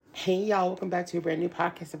Hey y'all, welcome back to a brand new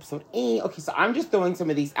podcast episode. Okay, so I'm just throwing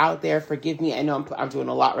some of these out there. Forgive me, I know I'm doing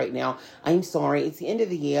a lot right now. I'm sorry. It's the end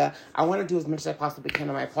of the year. I want to do as much as I possibly can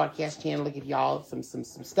on my podcast channel to give y'all some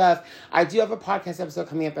stuff. I do have a podcast episode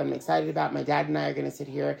coming up that I'm excited about. My dad and I are going to sit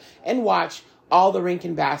here and watch all the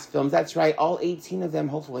Rankin Bass films. That's right, all 18 of them,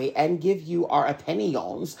 hopefully, and give you our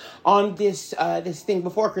opinions on this thing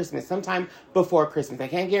before Christmas, sometime before Christmas. I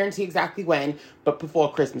can't guarantee exactly when, but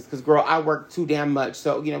before Christmas, because, girl, I work too damn much,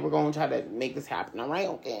 so, we're going to try to make this happen, all right?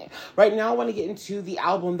 Okay. Right now, I want to get into the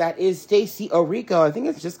album that is Stacey Orrico. I think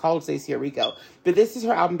it's just called Stacey Orrico, but this is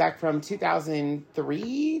her album back from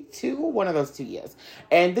 2003, one of those 2 years,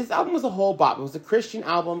 and this album was a whole bop. It was a Christian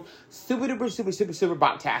album, super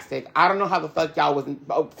bop-tastic. I don't know how the fuck y'all wasn't,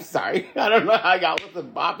 I don't know how y'all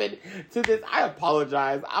wasn't bopping to this. I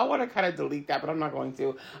apologize. I want to kind of delete that, but I'm not going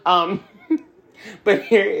to. But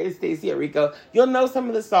here is Stacey Orrico. You'll know some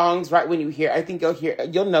of the songs right when you hear. I think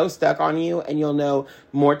you'll know Stuck on You, and you'll know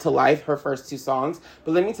More to Life, her first 2 songs.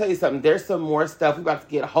 But let me tell you something. There's some more stuff. We're about to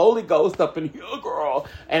get Holy Ghost up in here, girl.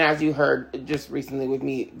 And as you heard just recently with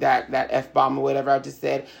me, that F-bomb or whatever I just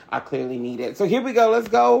said, I clearly need it. So here we go. Let's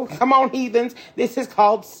go. Come on, heathens. This is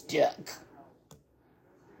called Stuck.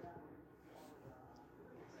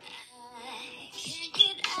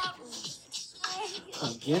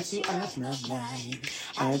 I get you out my mind.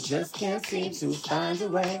 I just can't seem to find a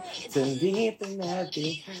way to leave the love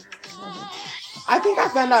behind. I think I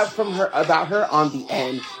found out about her on the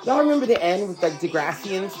end. Y'all remember the end with like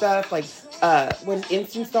Degrassi and stuff? Like when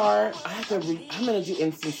Instant Star, I'm gonna do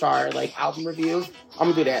Instant Star like album reviews. I'm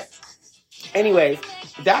gonna do that. Anyways,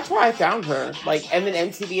 that's where I found her. Like, and then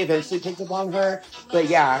MTV eventually picked up on her. But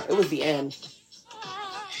yeah, it was the end.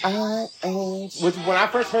 Which when I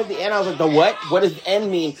first heard the end, I was like, the what? What does the end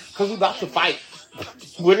mean? Because we about to fight.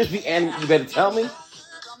 What is the end? You better tell me.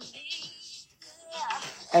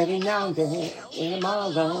 Every now and then, when I'm all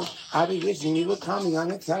alone, I be wishing you would call me on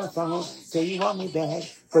the telephone. Say you want me back,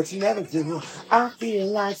 but you never do. I feel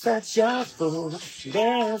like such a fool.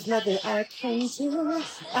 There's nothing I can do.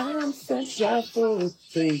 I'm such a fool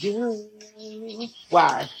for you.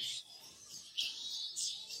 Why?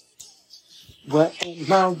 What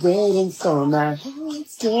am I waiting for? My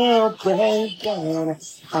heart's still breaking.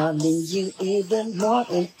 I need you even more,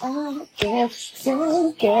 and I can't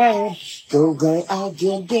take it. The way I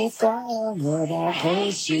did before, but I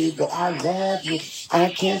hate you, but I love you.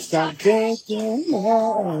 I can't stop thinking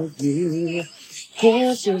of you.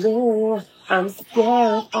 Can't you lose? I'm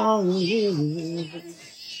scared on you.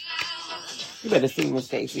 You better sing with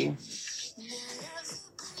Stacey.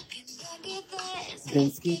 Been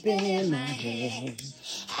skipping in my head.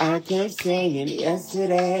 I kept saying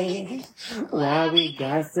yesterday why we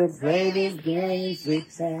got to play these games we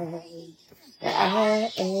play. I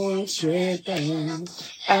ain't tripping.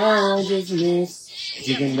 I just miss.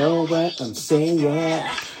 Do you know what I'm saying?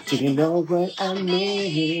 Yeah. Do you know what I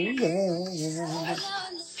mean? Yeah.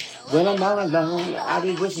 When I'm all alone, I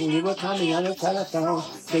be wishing you would call me on the telephone.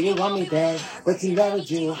 Say you want me back, but you never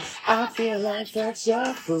do. I feel like such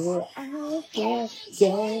a fool. I can't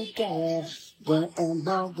take it. What am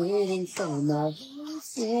I waiting for? My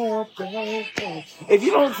if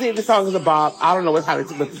you don't see the song as a bop, I don't know what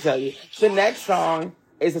to tell you. The next song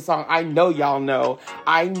is a song I know y'all know.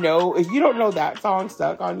 I know if you don't know that song,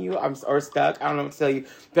 Stuck on You, or Stuck, I don't know what to tell you,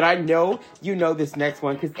 but I know you know this next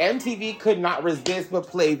one because MTV could not resist but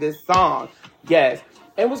play this song. Yes.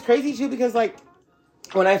 And it was crazy too because like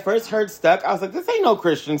when I first heard Stuck, I was like, this ain't no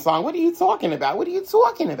Christian song. What are you talking about? What are you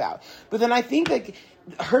talking about? But then I think like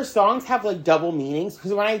her songs have like double meanings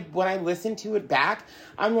because when I listen to it back,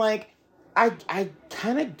 I'm like, I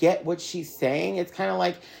kind of get what she's saying. It's kind of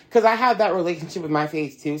like, because I have that relationship with my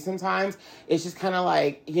faith too sometimes. It's just kind of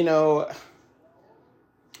like, I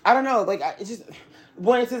don't know. Like, it's just,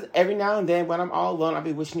 when it says every now and then when I'm all alone, I'll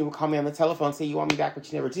be wishing you would call me on the telephone, say you want me back, but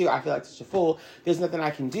you never do. I feel like such a fool. There's nothing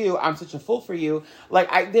I can do. I'm such a fool for you.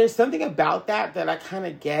 Like, there's something about that I kind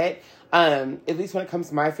of get, at least when it comes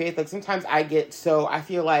to my faith. Like, sometimes I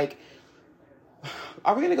feel like,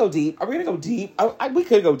 are we going to go deep? Are we going to go deep? We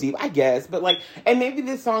could go deep, I guess. But like, and maybe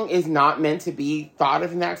this song is not meant to be thought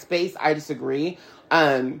of in that space. I disagree.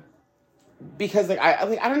 Because like,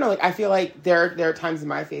 I don't know. Like, I feel like there are times in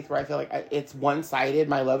my faith where I feel like it's one-sided.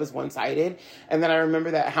 My love is one-sided. And then I remember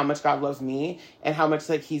that how much God loves me and how much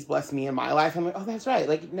like he's blessed me in my life. I'm like, oh, that's right.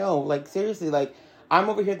 Like, no, like seriously, like I'm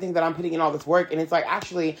over here thinking that I'm putting in all this work, and it's like,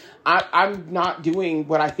 actually, I'm not doing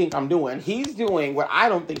what I think I'm doing. He's doing what I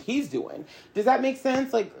don't think he's doing. Does that make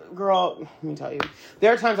sense? Like, girl, let me tell you,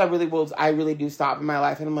 there are times I really do stop in my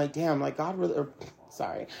life, and I'm like, damn, like God really,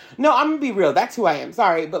 Sorry. No, I'm gonna be real. That's who I am.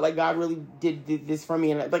 Sorry, but like God really did this for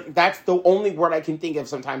me, and like that's the only word I can think of.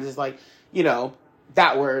 Sometimes is like, you know,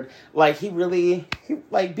 that word. Like he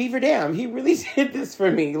like Beaver Dam. He really did this for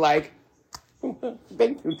me. Like,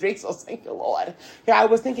 thank you, Jesus. Thank you, Lord. Yeah, I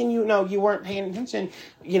was thinking, you know, you weren't paying attention,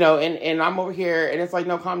 you know, and I'm over here, and it's like,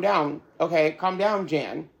 no, calm down. Okay, calm down,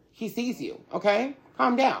 Jan. He sees you. Okay,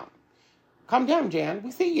 calm down. Calm down, Jan.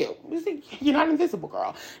 We see you. We see you're not invisible,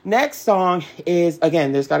 girl. Next song is,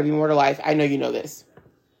 again, There's Gotta Be More to Life. I know you know this.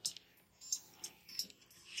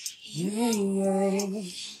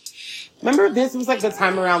 Remember this was like the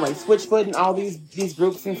time around like Switchfoot and all these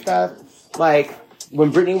groups and stuff? Like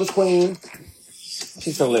when Britney was queen.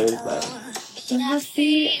 She's hilarious, but I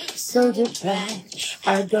feel so depressed.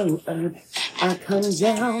 I go up, I come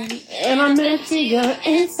down, and I'm empty your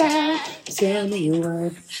inside. Tell me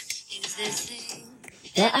what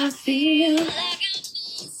that I feel.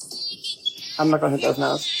 I'm not gonna hit those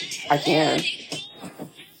notes. I can.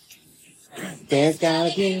 There's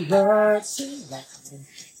gotta be more to life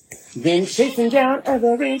than chasing down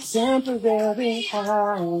every temporary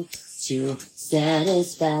high to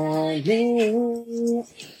satisfy me.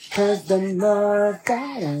 'Cause the more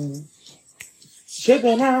that I'm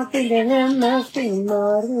tripping out, thinking there must be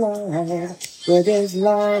more to life. Where there's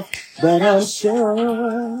life, but I'm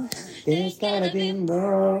sure there's gotta be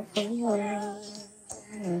more. I'm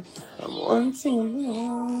wanting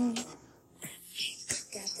more.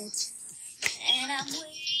 And I'm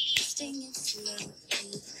wasting it slowly.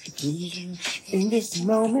 In this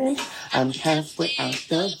moment, I'm halfway out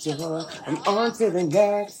the door. I'm on to the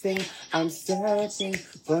next thing. I'm searching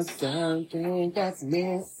for something that's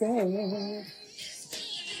missing.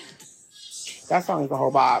 That song is a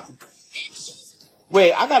whole bop.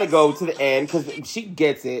 Wait, I gotta go to the end because she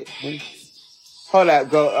gets it. Hold up,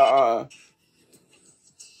 go.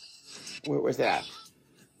 Where's it at?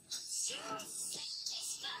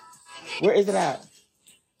 Where is it at?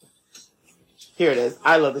 Here it is.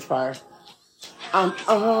 I love this part. I'm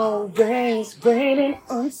always waiting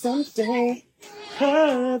on something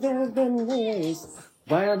other than this.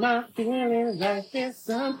 Why am I feeling like there's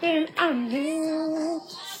something I need?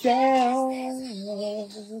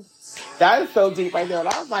 That is so deep right there. And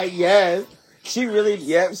I was like, yes. She really,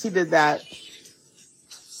 she did that.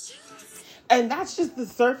 And that's just the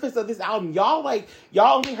surface of this album. Y'all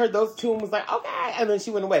only heard those two and was like, okay. And then she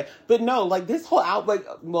went away. But no, like this whole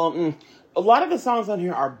album, a lot of the songs on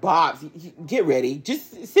here are bops. Get ready.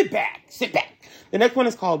 Just sit back. The next one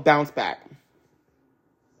is called Bounce Back.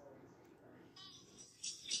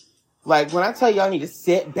 Like when I tell y'all need to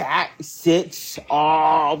sit back, sit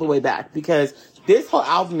all the way back. Because this whole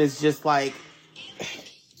album is just like,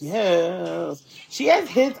 yes. She has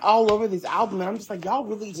hits all over this album, and I'm just like, y'all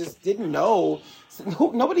really just didn't know.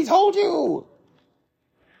 Nobody told you.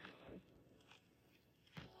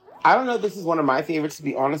 I don't know if this is one of my favorites, to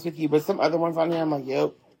be honest with you, but some other ones on here, I'm like,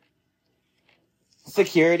 yep.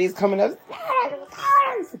 Security's coming up.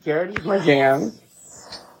 Security's my jam.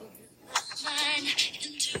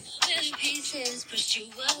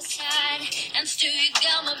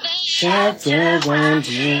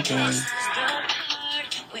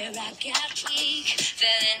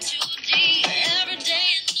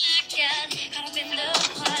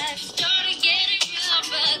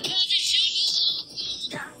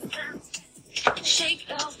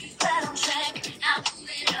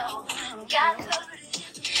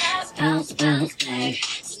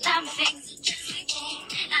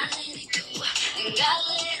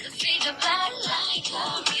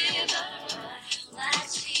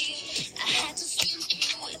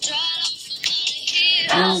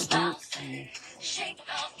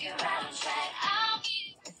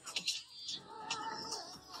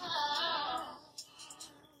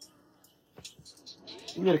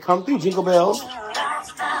 You gotta come through, Jingle Bells.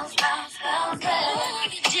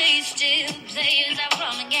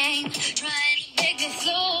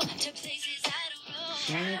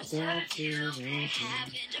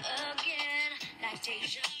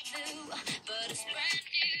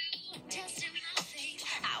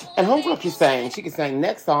 And Homegirl can sing. She can sing.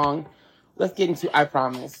 Next song, let's get into I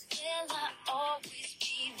Promise.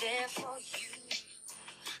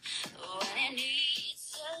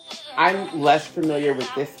 I'm less familiar with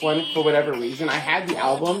this one for whatever reason. I had the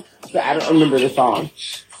album, but I don't remember the song.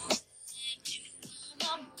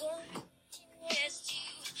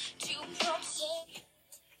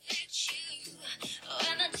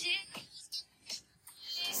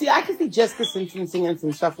 See, I could see Jessica Simpson singing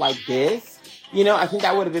some stuff like this. You know, I think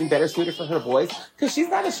that would have been better suited for her voice. Because she's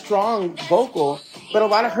not a strong vocal, but a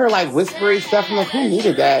lot of her, like, whispery stuff, I'm like, who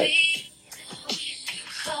needed that?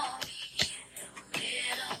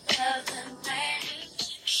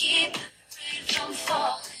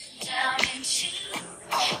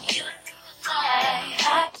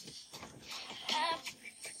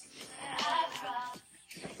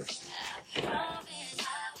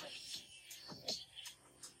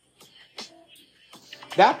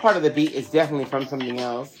 That part of the beat is definitely from something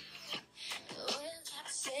else.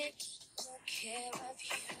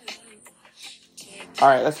 All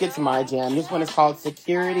right, let's get to my jam. This one is called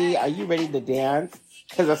Security. Are you ready to dance?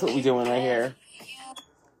 Because that's what we're doing right here.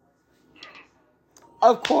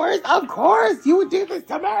 Of course, you would do this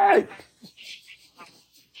to me.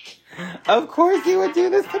 Of course you would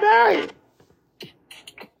do this to me.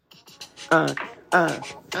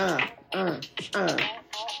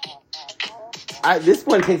 This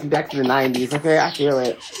one takes me back to the 90s, okay? I feel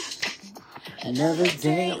it. Another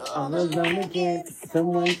day, all alone again.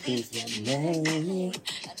 Someone please let me.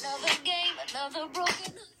 Another game, another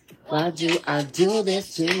broken. Why do I do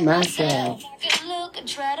this to myself? I can look and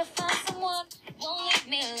try to find someone who won't leave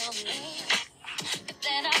me lonely. But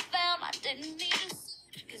then I found I didn't need to.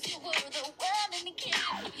 Cause you were the one in the kid.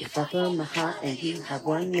 You fuck on my heart and you have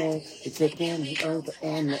one leg. You're taking me over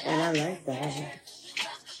and I like that.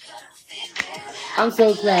 I'm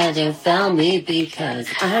so glad you found me because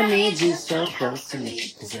I need you so close to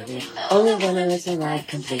me. Cause you're the only one that makes my life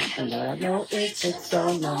complete. And Lord, I know it took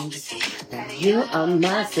so long to see that you are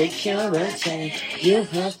my security. You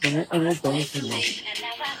have been always for me.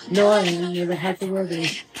 No, I never had to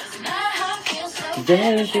worry.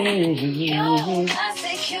 Very thing.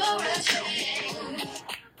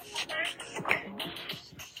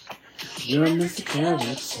 You're my security. You're my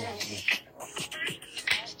security.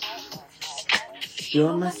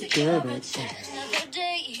 You're my security. Another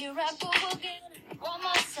day, here I go again. Roll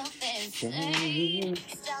myself insane.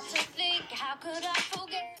 Stop to think, how could I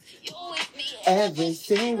forget? You're with me every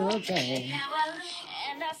single day.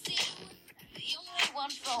 And I see the only one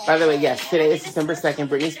for. By the way, yes, today is December 2nd,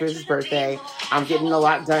 Britney Spears' birthday. I'm getting a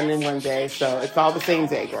lot done in one day, so it's all the same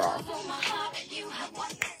day, girl.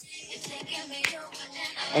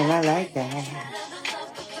 And I like that.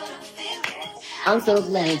 I'm so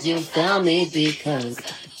glad you found me because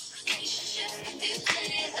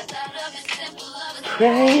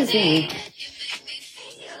crazy.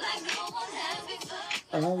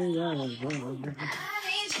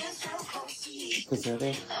 Because you're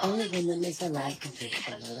the only one that makes a life complete.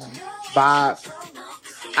 Bob.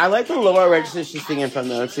 I like the lower register she's singing from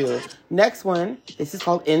though too. Next one, this is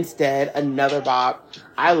called Instead, another bop.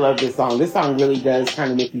 I love this song. This song really does kind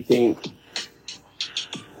of make you think.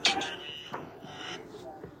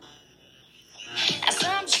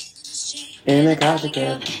 In the coffee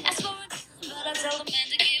cup.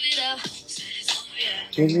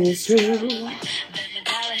 Give me true.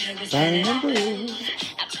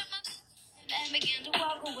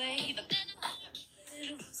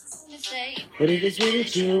 But if it's really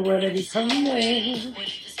true, what if it's coming?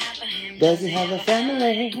 Does he have a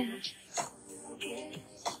family?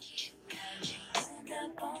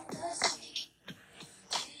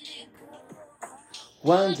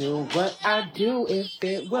 Wonder what I'd do if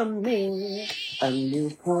it were me. A new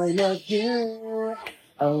point of view.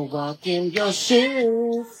 A walk in your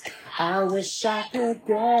shoes. I wish I could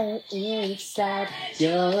get inside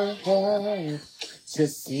your head to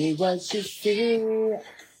see what you see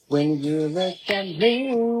when you look at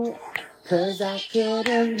me. Cause I could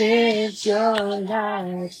have lived your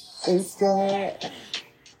life instead.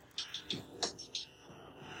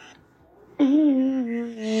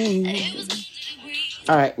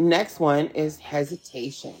 All right, next one is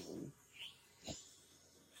Hesitation.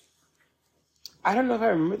 I don't know if I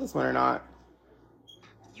remember this one or not.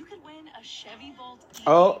 You could win a Chevy Volt.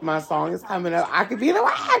 Oh, my song is coming up. I could be the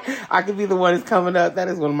one. I could be the one that's coming up. That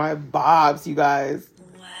is one of my bobs, you guys.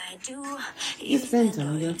 Why do you spend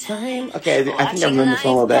all your time? Okay, I think I remember this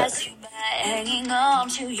one a little bit. Hanging on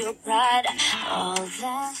to your pride, all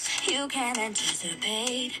that you can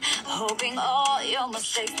anticipate, hoping all your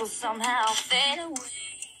mistakes will somehow fade away.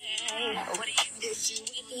 What do you do with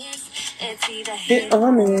this? It's either hit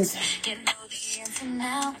or miss. You know the answer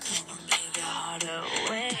now. Don't give your heart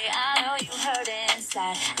away. I know you hurt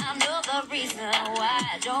inside. I know the reason why.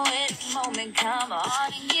 Don't let the moment come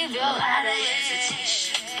on and give your heart a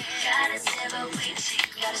hesitation. Gotta never waiting.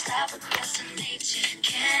 Gotta stop procrastinating.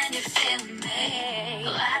 Can you feel me?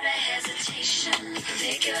 Why the hesitation?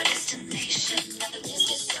 Pick your destination. Now the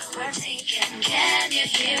risk is so worth taking. Can you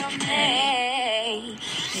hear me?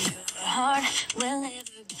 Your heart will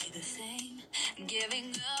never be the same.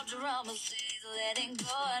 Giving up drama stays, letting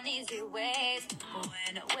go on easy ways.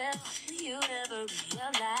 When will you ever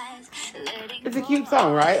realize? It's a cute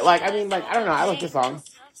song, right? Like, I mean, like, I don't know. I like this song.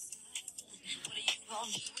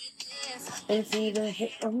 It's either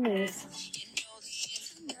hit or miss.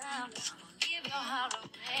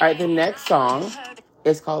 All right, the next song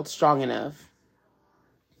is called Strong Enough.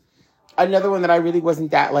 Another one that I really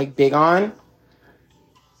wasn't that, like, big on.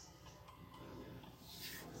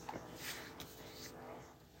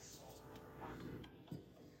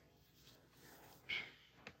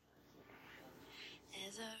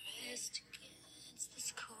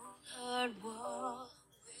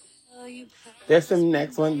 There's some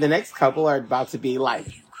next one. The next couple are about to be like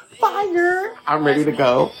fire. I'm ready to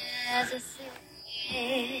go.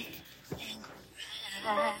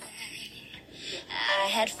 I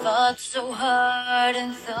had fought so hard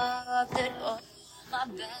and thought that all my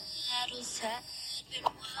battles had been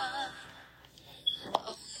won.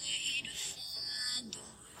 Only to find the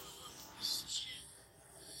worst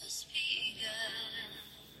just begun.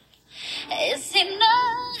 Is he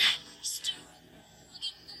not strong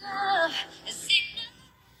enough? Is he not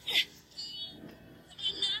good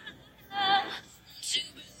enough to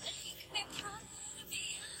make me proud of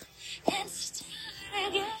you and start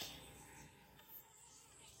again?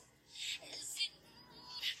 Is he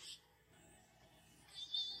not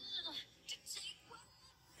enough to take one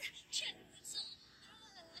chance on?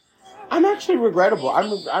 I'm actually regrettable.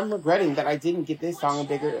 I'm regretting that I didn't get this song a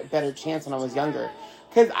better chance when I was younger,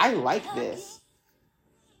 because I like this.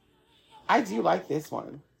 I do like this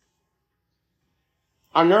one.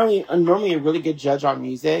 I'm normally a really good judge on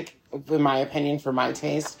music, in my opinion, for my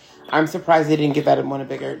taste. I'm surprised they didn't give that one a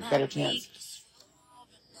better chance.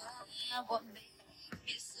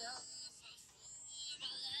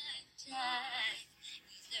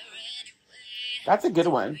 That's a good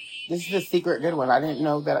one. This is a secret good one. I didn't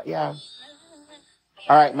know that. Yeah.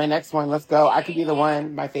 All right, my next one. Let's go. I Could Be the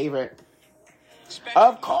One. My favorite.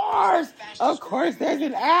 Of course, there's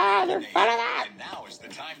an ad in front of that. And now is the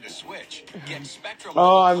time to switch. Get Spectrum.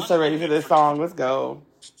 Oh, I'm so ready for this song. Let's go.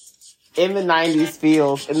 In the 90s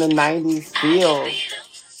feels.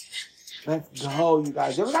 Let's go, you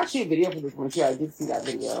guys. There was actually a video for this one too. I did see that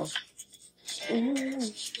video.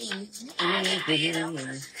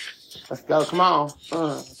 Let's go. Come on.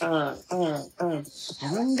 I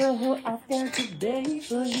wonder who I've got today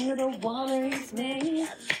for you to want me.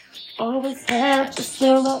 Always have to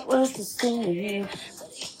feel what was to say.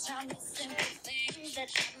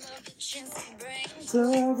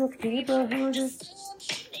 To the people who just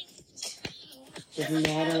doesn't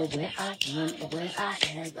matter where I am or where I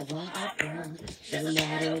have or where I've been. Doesn't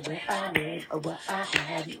matter where I live or what I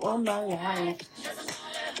have. You want my life.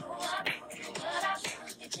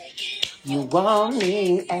 You want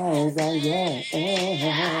me as I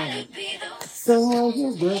am. So what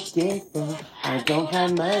you looking for? I don't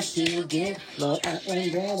have much to give, but I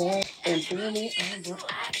am ready and feeling over.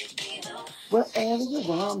 Whatever you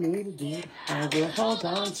want me to do, I will hold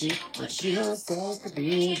on to what you say to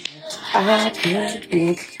be. I could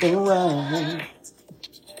be the one.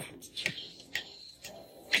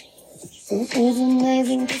 It is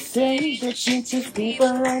amazing to say that you took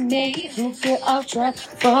people like me who get off track,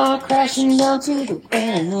 fall crashing down to the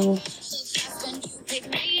ground.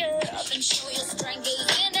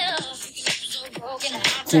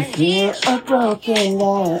 To feel a broken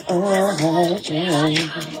life.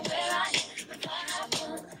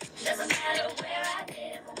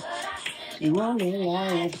 You want me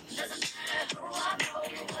life.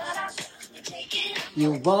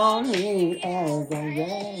 You want me as I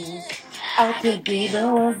am. I could be the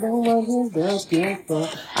one who's looking for.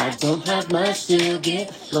 I don't have much to give,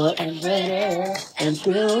 Lord, I'm ready and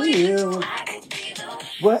through you.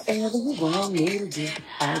 Whatever you want me to do,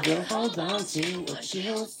 I will hold on to what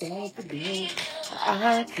you say to be.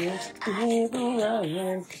 I could be the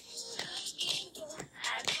one.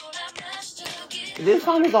 This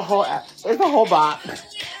song is a whole bop.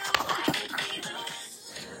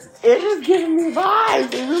 It's just giving me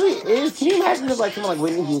vibes. It really is. Can you imagine if like someone like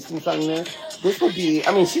Whitney Houston sung this? This would be,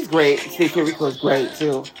 I mean, she's great. Stacey Rico is great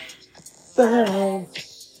too. But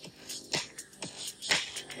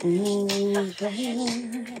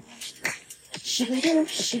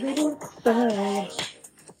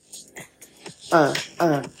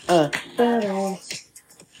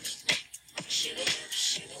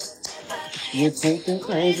you take the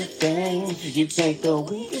crazy things, you take the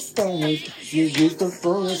weakest things, you use the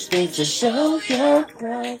foolish things to show your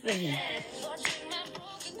presence.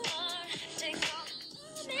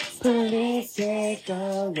 Please take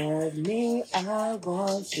all of me, I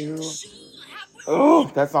want to.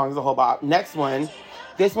 Oh, that song is a whole bop. Next one.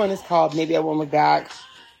 This one is called Maybe I Won't Look Back.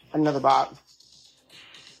 Another bop.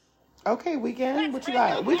 Okay, Weeknd, what you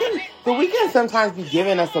got? The Weeknd sometimes be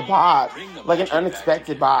giving us a bop, like an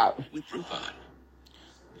unexpected bop.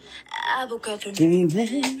 I woke up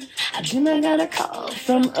dreaming. I dreamed I got a call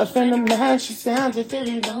from a friend of mine. She sounded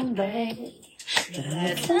really lonely. But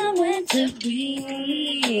I went to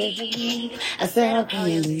be. I said I'll call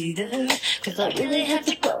you later, 'cause I really have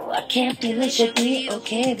to go. I can't feel it should be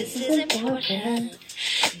okay. This is important.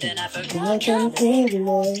 Then I forgot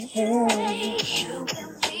completely. You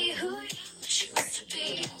can be who you choose to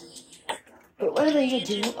be. But whether you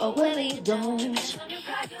do or whether you don't,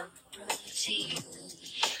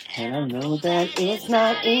 And I know that it's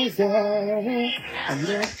not easy. I'm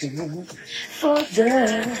looking for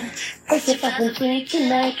the as if I can think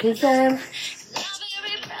tonight, 'cause I'm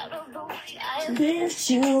with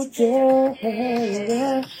you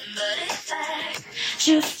there.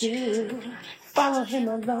 Just to follow him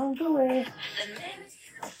along the way.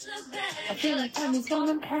 I feel like time is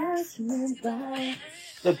gonna pass me by.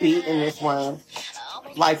 The beat in this one,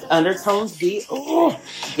 like undertones beat, ooh,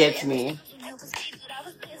 gets me.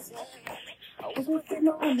 I was looking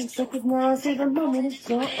on the circus now, I see the moment is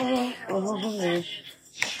gone.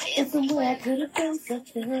 It's the way I could have done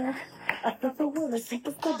something. I thought the world was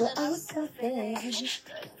superstar, but I was selfish.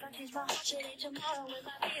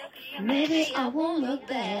 Maybe I won't look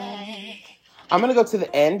back. I'm gonna go to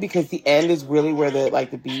the end because the end is really where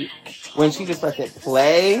the beat, when she just lets it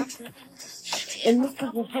play. And this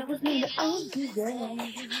couple help me that I would do that.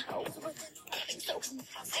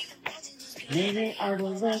 Maybe I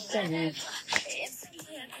will look back.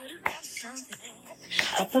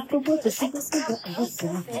 I thought the world was superstar, but I was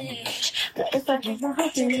selfish. But if I change my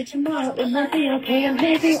heart to tomorrow, it might be okay, and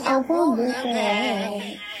maybe I won't look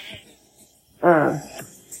back.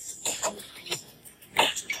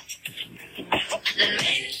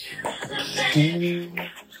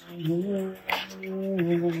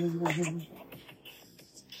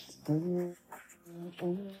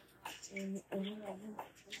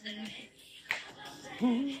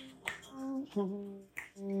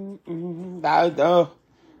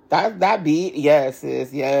 That beat, yes,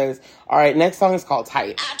 yes. All right, next song is called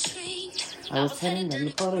Tight. I was telling them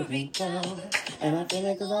to Puerto Rico, and I feel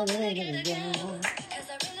like 'cause I really gotta go.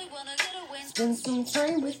 Spend some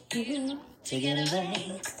time with you to get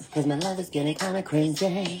away, 'cause my life is getting kinda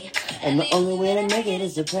crazy, and the only way to make it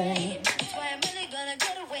is to pray.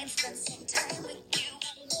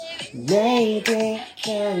 Baby,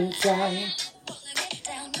 can't I?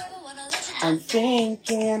 I'm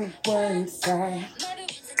thinking one side.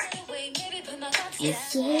 You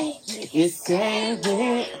say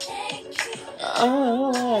we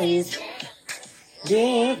always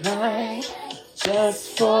did right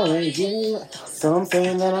just for you. So I'm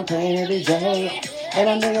saying that I'm praying every day, and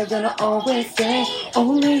I know you're gonna always say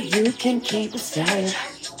only you can keep it safe.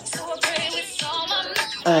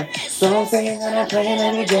 So I'm saying that I'm praying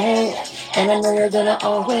every day, and I know you're gonna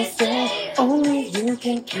always say only you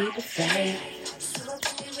can keep it safe.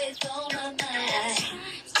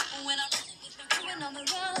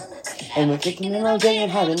 And we're kicking it all day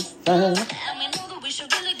and having fun.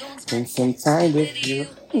 Spend some time with you,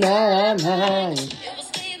 nah.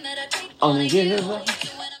 Only you,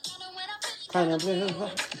 kinda blue.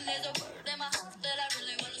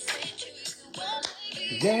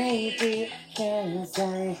 Baby, can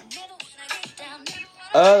I?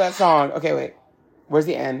 Oh, that song. Okay, wait. Where's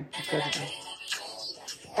the end?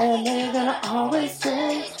 And they're gonna always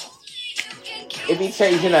say. It be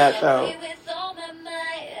changing up though.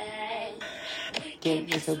 Get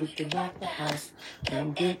me so we can rock the house.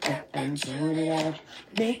 Come get up and join it out.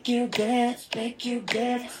 Make you dance,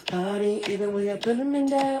 party even when you're putting me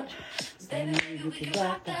down. Then we can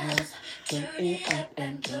rock the house. Turn it up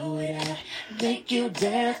and blow it out. Make you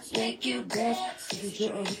dance, so you can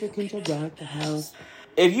rock the house.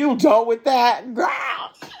 If you don't with that,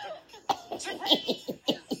 girl.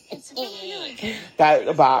 That's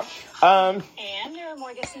a bop. And there are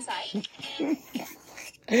more gifts inside.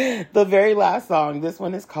 The very last song. This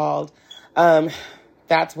one is called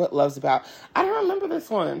That's What Love's About. I don't remember this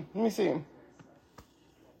one. Let me see.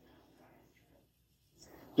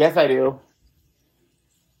 Yes, I do.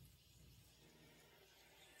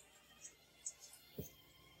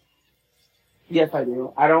 Yes, I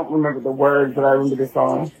do. I don't remember the words, but I remember the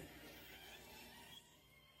song.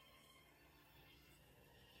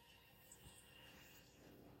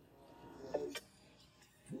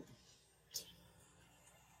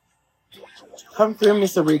 Come through,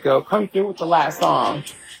 Mr. Rico. Come through with the last song.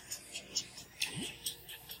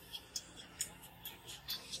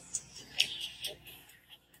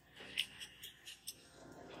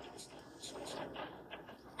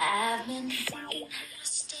 I've been thinking how to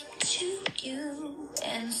step to you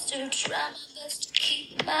and still try my best to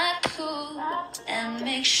keep my cool and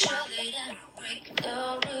make sure that I don't break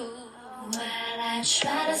the rule while I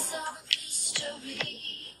try to solve a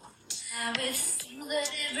mystery. Now it seems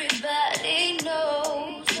that everybody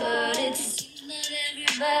knows, but it seems that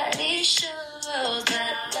everybody shows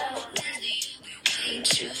that love is the only way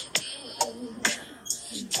to go.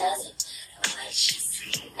 It doesn't matter what you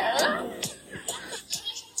see. Oh.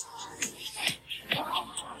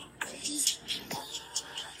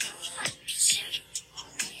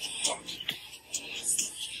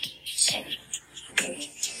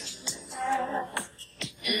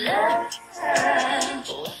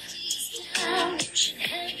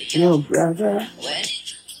 No brother.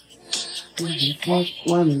 We fuck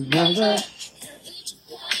one another.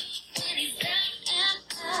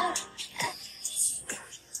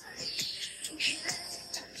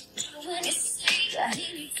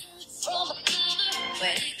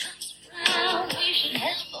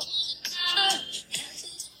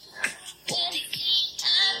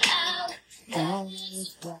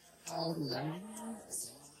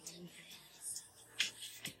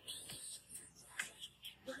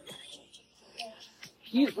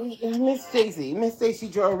 Miss Stacy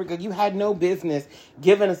Joe Rico, you had no business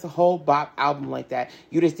giving us a whole bop album like that.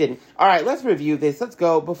 You just didn't. All right, let's review this. Let's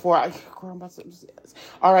go before I...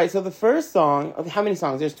 All right, so the first song... How many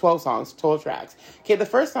songs? There's 12 songs, 12 tracks. Okay, the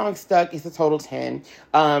first song, Stuck, is a total 10.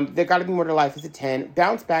 There Gotta Be More to Life is a 10.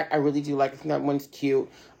 Bounce Back, I really do like. I think that one's cute.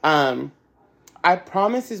 I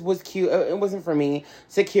Promise was cute. It wasn't for me.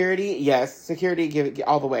 Security, yes. Security, give it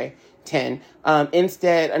all the way. 10.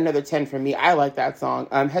 Instead, another 10 for me. I like that song.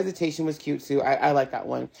 Hesitation was cute too. I like that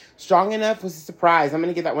one. Strong Enough was a surprise. I'm going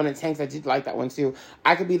to give that one a 10 because I did like that one too.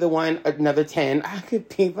 I Could Be the One, another 10. I Could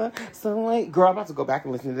Be the Sunlight. Girl, I'm about to go back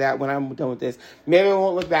and listen to that when I'm done with this. Maybe I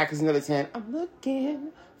won't look back, it's another 10. I'm looking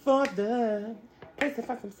for the place to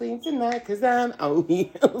find some sleep tonight because I'm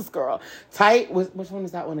heels, girl. Tight was, which one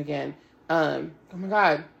is that one again? Oh my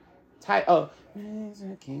God. Tight. Oh.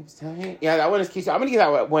 Keeps telling. Yeah, that one is cute. So I'm gonna give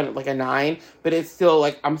that one like a 9, but it's still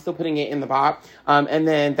like I'm still putting it in the bop. And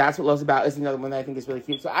then That's What Love's About is another one that I think is really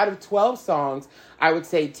cute. So out of 12 songs, I would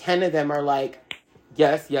say 10 of them are like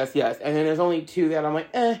yes, yes, yes. And then there's only 2 that I'm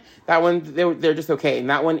like, that one they're just okay. And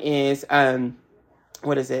that one is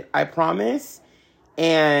what is it? I Promise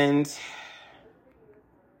and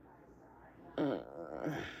I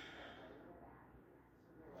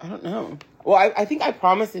don't know. Well, I think I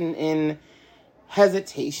Promise in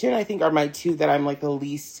Hesitation, I think, are my 2 that I'm like the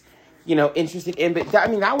least, interested in. But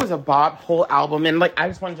that was a bop whole album. And like, I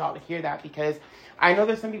just wanted y'all to hear that because I know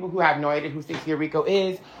there's some people who have no idea who Stacey Rico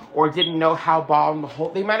is or didn't know how bomb the whole,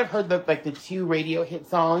 they might have heard the 2 radio hit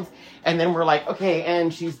songs and then we're like, okay,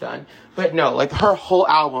 and she's done. But no, like her whole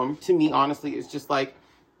album to me, honestly, is just like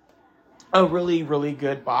a really, really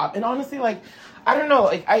good bop. And honestly, like, I don't know,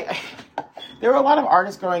 like there were a lot of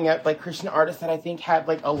artists growing up, like Christian artists that I think had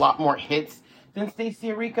like a lot more hits than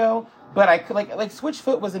Stacey Rico, but I could like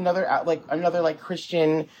Switchfoot was another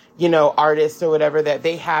Christian, artist or whatever that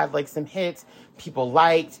they had like some hits people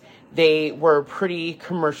liked. They were pretty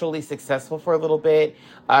commercially successful for a little bit.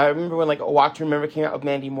 I remember when like Walk to Remember came out with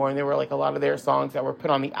Mandy Moore and there were like a lot of their songs that were put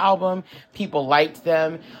on the album. People liked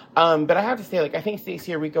them. But I have to say, like, I think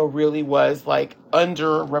Stacey Rico really was like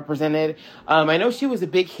underrepresented. I know she was a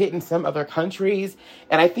big hit in some other countries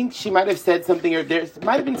and I think she might have said something or there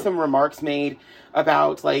might have been some remarks made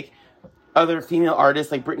about like other female artists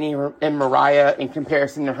like Britney and Mariah in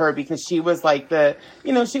comparison to her because she was like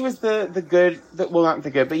she was the good, well, not the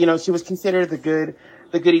good, but she was considered the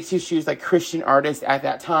goody two shoes, like Christian artist at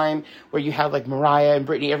that time where you had like Mariah and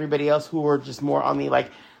Britney, everybody else who were just more on the like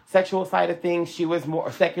sexual side of things. She was more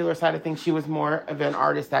secular side of things. She was more of an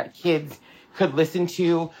artist that kids could listen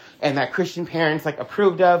to and that Christian parents like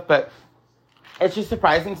approved of, but it's just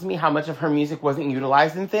surprising to me how much of her music wasn't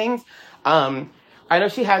utilized in things. I know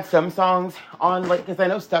she had some songs on, like, because I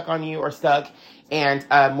know Stuck on You or Stuck and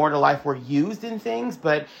More to Life were used in things,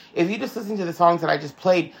 but if you just listen to the songs that I just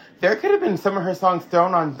played, there could have been some of her songs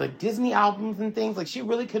thrown on like Disney albums and things. Like she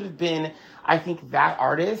really could have been, I think, that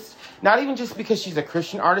artist. Not even just because she's a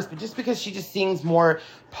Christian artist, but just because she just sings more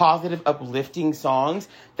positive, uplifting songs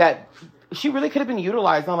that she really could have been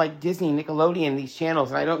utilized on like Disney, Nickelodeon, these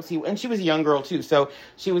channels. And I don't see, and she was a young girl too. So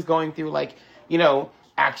she was going through like,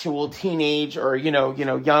 actual teenage or,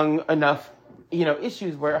 young enough,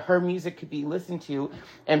 issues where her music could be listened to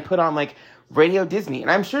and put on like Radio Disney.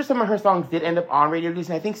 And I'm sure some of her songs did end up on Radio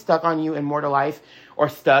Disney. I think Stuck on You and More to Life or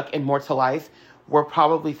Stuck and More to Life were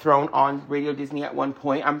probably thrown on Radio Disney at one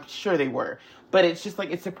point. I'm sure they were. But it's just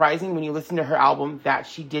like, it's surprising when you listen to her album that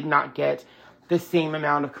she did not get the same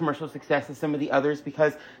amount of commercial success as some of the others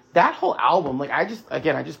because that whole album, like I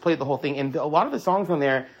just played the whole thing and a lot of the songs on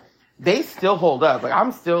there, they still hold up. Like,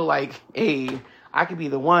 I'm still like, hey, I Could Be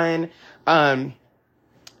the One.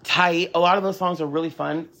 Tight. A lot of those songs are really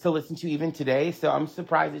fun to listen to even today. So I'm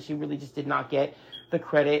surprised that she really just did not get the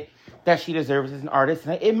credit that she deserves as an artist.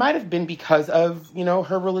 And it might have been because of,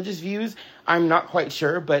 her religious views. I'm not quite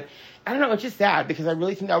sure. But I don't know. It's just sad because I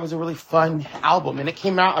really think that was a really fun album. And it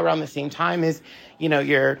came out around the same time as,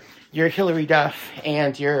 your Hilary Duff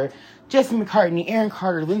and your Jesse McCartney, Aaron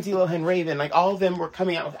Carter, Lindsay Lohan, Raven, like all of them were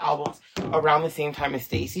coming out with albums around the same time as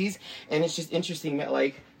Stacey's. And it's just interesting that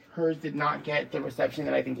like hers did not get the reception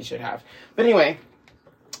that I think it should have. But anyway,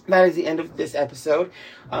 that is the end of this episode.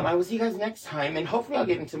 I will see you guys next time, and hopefully I'll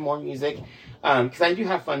get into more music, because I do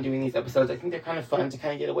have fun doing these episodes. I think they're kind of fun to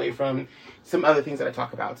kind of get away from some other things that I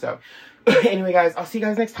talk about. So anyway, guys, I'll see you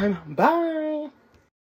guys next time. Bye.